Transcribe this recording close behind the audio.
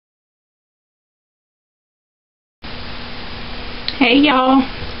Hey y'all,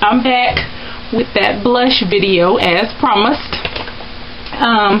 I'm back with that blush video as promised.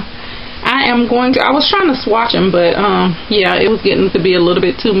 I was trying to swatch them, but yeah, it was getting to be a little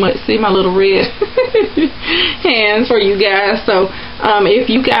bit too much. See my little red hands for you guys. So if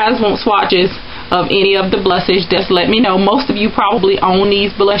you guys want swatches of any of the blushes, just let me know. Most of you probably own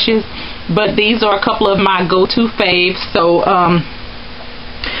these blushes, but these are a couple of my go-to faves, so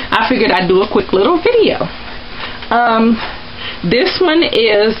I figured I'd do a quick little video. This one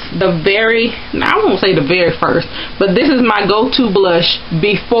is I won't say the very first, but this is my go-to blush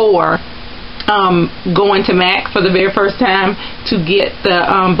before going to MAC for the very first time to get the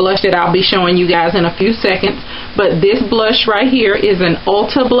blush that I'll be showing you guys in a few seconds. But this blush right here is an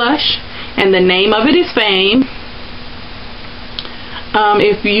Ulta blush, and the name of it is Fame.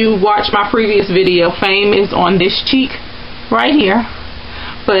 If you watch my previous video, Fame is on this cheek right here,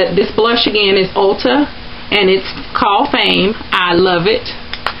 but this blush again is Ulta, and it's called Fame. I love it.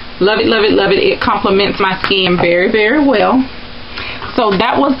 Love it, love it, love it. It complements my skin very, very well. So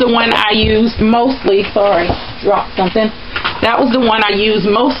that was the one I used mostly. Sorry, dropped something. That was the one I used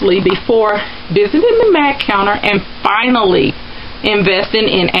mostly before visiting the MAC counter and finally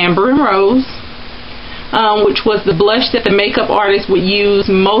investing in Amber and Rose, which was the blush that the makeup artist would use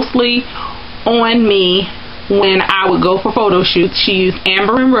mostly on me when I would go for photo shoots. She used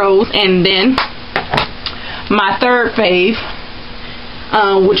Amber and Rose, and then my third fave,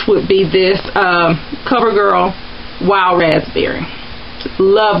 which would be this CoverGirl Wild Raspberry.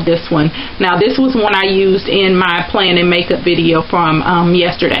 Love this one. Now this was one I used in my plan and makeup video from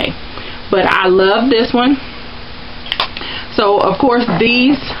yesterday, but I love this one. So of course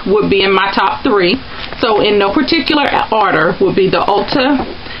these would be in my top three. So in no particular order would be the Ulta,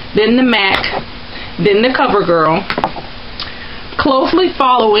 then the MAC, then the CoverGirl. Closely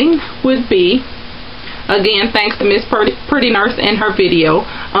following would be, again, thanks to Miss Pretty Nurse in her video,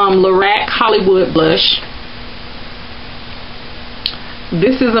 Lorac Hollywood blush.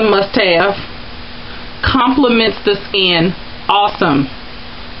 This is a must-have. Complements the skin. Awesome.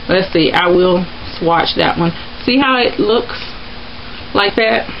 Let's see. I will swatch that one. See how it looks like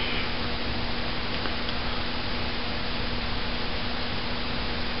that?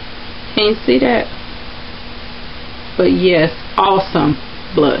 Can you see that? But yes, awesome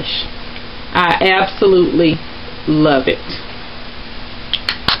blush. I absolutely love it.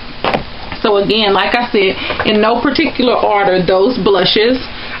 So again, like I said, in no particular order, those blushes.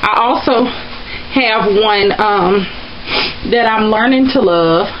 I also have one that I'm learning to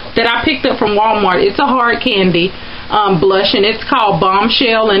love that I picked up from Walmart. It's a hard candy blush, and it's called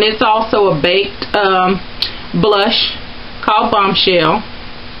Bombshell, and it's also a baked blush called Bombshell.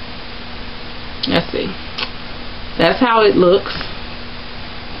 Let's see. That's how it looks.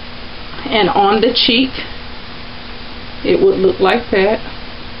 And on the cheek, it would look like that.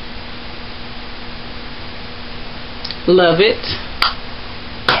 Love it.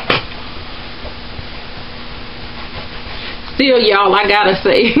 Still, y'all, I gotta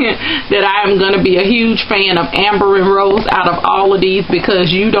say that I am gonna be a huge fan of Amber and Rose out of all of these,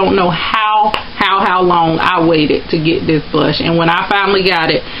 because you don't know how long I waited to get this blush. And when I finally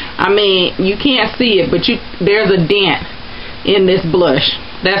got it, I mean, you can't see it, but there's a dent in this blush.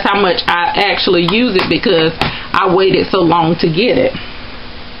 That's how much I actually use it, because I waited so long to get it.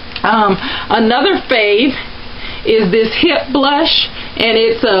 Another fave is this Hip blush, and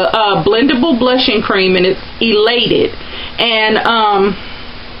it's a blendable blushing cream, and it's Elated. And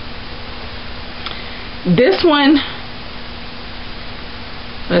this one,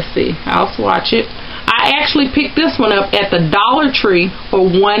 let's see, I'll swatch it. I actually picked this one up at the Dollar Tree for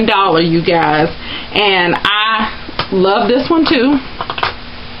 $1, you guys, and I love this one too.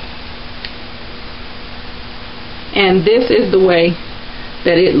 And this is the way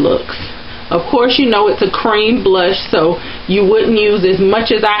that it looks. Of course, you know it's a cream blush, so you wouldn't use as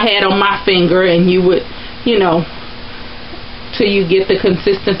much as I had on my finger, and you would, you know, till you get the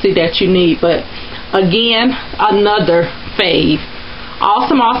consistency that you need. But again, another fave.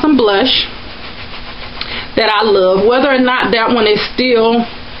 Awesome, awesome blush that I love. Whether or not that one is still,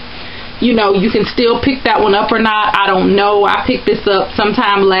 you know, you can still pick that one up or not, I don't know. I picked this up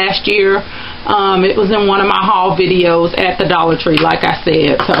sometime last year. It was in one of my haul videos at the Dollar Tree, like I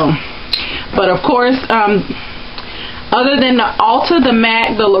said. So, but of course, other than the Ulta, the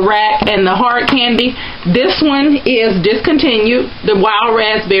MAC, the Lorac, and the hard candy, this one is discontinued. The Wild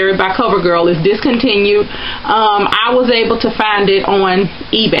Raspberry by CoverGirl is discontinued. I was able to find it on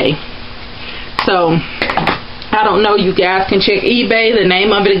eBay. So I don't know, you guys can check eBay. The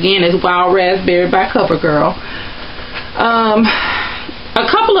name of it again is Wild Raspberry by CoverGirl. A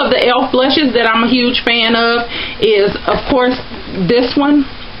couple of the e.l.f. blushes that I'm a huge fan of is, of course, this one,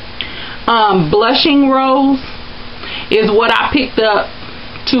 Blushing Rose, is what I picked up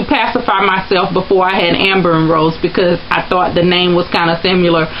to pacify myself before I had Amber and Rose, because I thought the name was kind of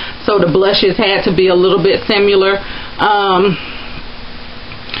similar, so the blushes had to be a little bit similar.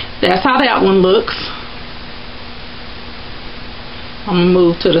 That's how that one looks. I'm gonna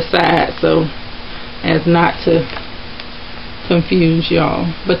move to the side so as not to confuse y'all,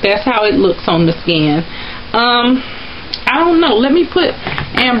 but that's how it looks on the skin. I don't know, let me put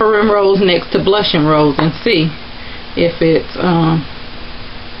Amber and Rose next to Blushing Rose and see if it's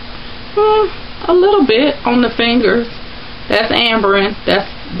a little bit on the fingers. That's Amber and that's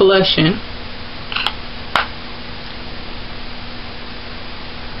Blushing.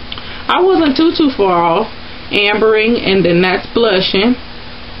 I wasn't too far off. Ambering, and then that's Blushing.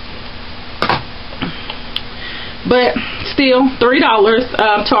 But still,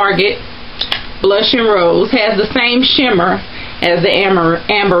 $3, Target. Blushing Rose has the same shimmer as the Amber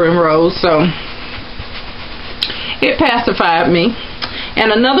and Rose, so it pacified me.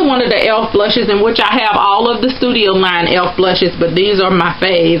 And another one of the e.l.f. blushes, in which I have all of the Studio line e.l.f. blushes, but these are my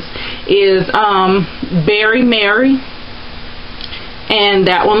faves, is Berry Mary, and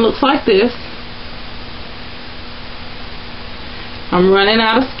that one looks like this. I'm running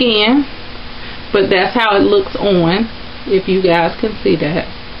out of skin, but that's how it looks on, if you guys can see that.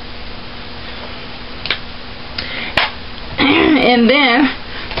 And then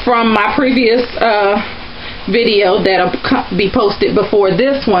from my previous video that'll be posted before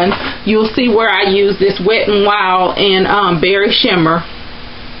this one, you'll see where I use this Wet n Wild and Berry Shimmer,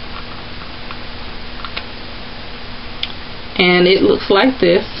 and it looks like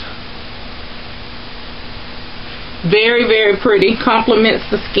this. Very, very pretty, complements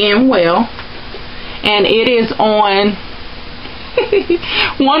the skin well, and it is on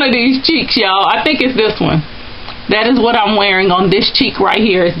one of these cheeks, y'all. I think it's this one. That is what I'm wearing on this cheek right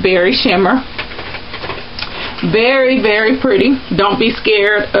here. It's Berry Shimmer. Very, very pretty. Don't be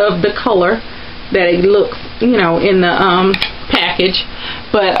scared of the color that it looks, you know, in the package,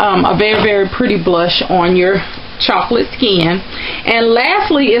 but a very, very pretty blush on your chocolate skin. And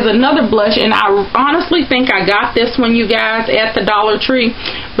lastly is another blush, and I honestly think I got this one, you guys, at the Dollar Tree,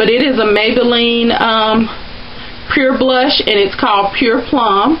 but it is a Maybelline Pure Blush, and it's called Pure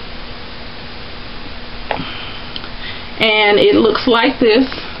Plum, and it looks like this.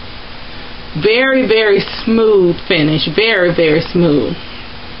 Very, very smooth finish, very, very smooth.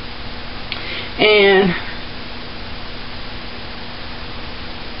 And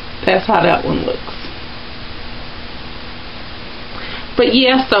that's how that one looks. But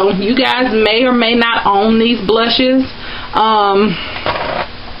yeah, so you guys may or may not own these blushes.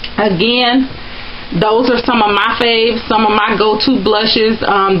 Again, those are some of my faves, some of my go-to blushes.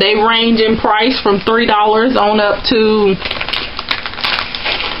 They range in price from $3 on up to,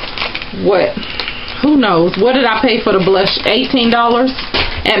 what? Who knows? What did I pay for the blush? $18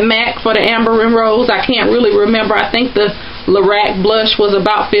 at MAC for the Amber and Rose. I can't really remember. I think the Lorac blush was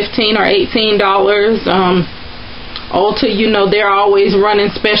about $15 or $18. Ulta, you know, they're always running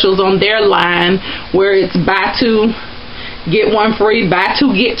specials on their line where it's buy two, get one free, buy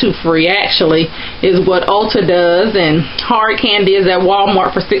two, get two free, actually, is what Ulta does. And Hard Candy is at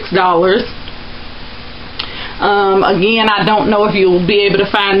Walmart for $6. Again, I don't know if you'll be able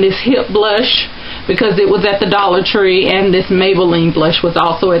to find this Hip blush because it was at the Dollar Tree, and this Maybelline blush was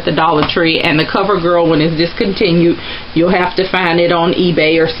also at the Dollar Tree, and the CoverGirl one is discontinued. You'll have to find it on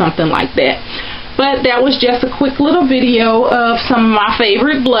eBay or something like that. But that was just a quick little video of some of my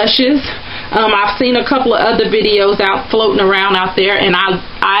favorite blushes. I've seen a couple of other videos out floating around out there, and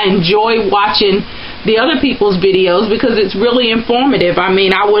I enjoy watching the other people's videos because it's really informative. I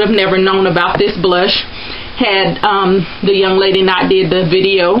mean, I would have never known about this blush had the young lady not did the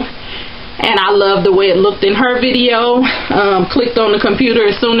video, and I love the way it looked in her video. Clicked on the computer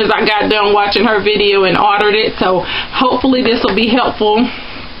as soon as I got done watching her video and ordered it. So hopefully this will be helpful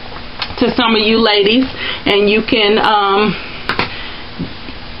to some of you ladies, and you can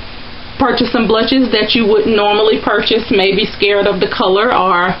purchase some blushes that you wouldn't normally purchase, maybe scared of the color,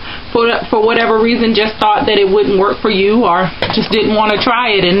 or for whatever reason just thought that it wouldn't work for you, or just didn't want to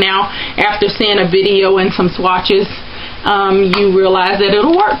try it, and now after seeing a video and some swatches you realize that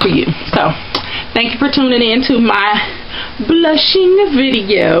it'll work for you. So thank you for tuning in to my blushing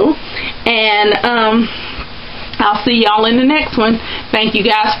video, and I'll see y'all in the next one. Thank you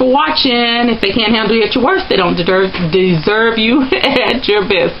guys for watching. If they can't handle you at your worst, they don't deserve you at your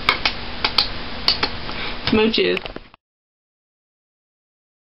best. Smooches.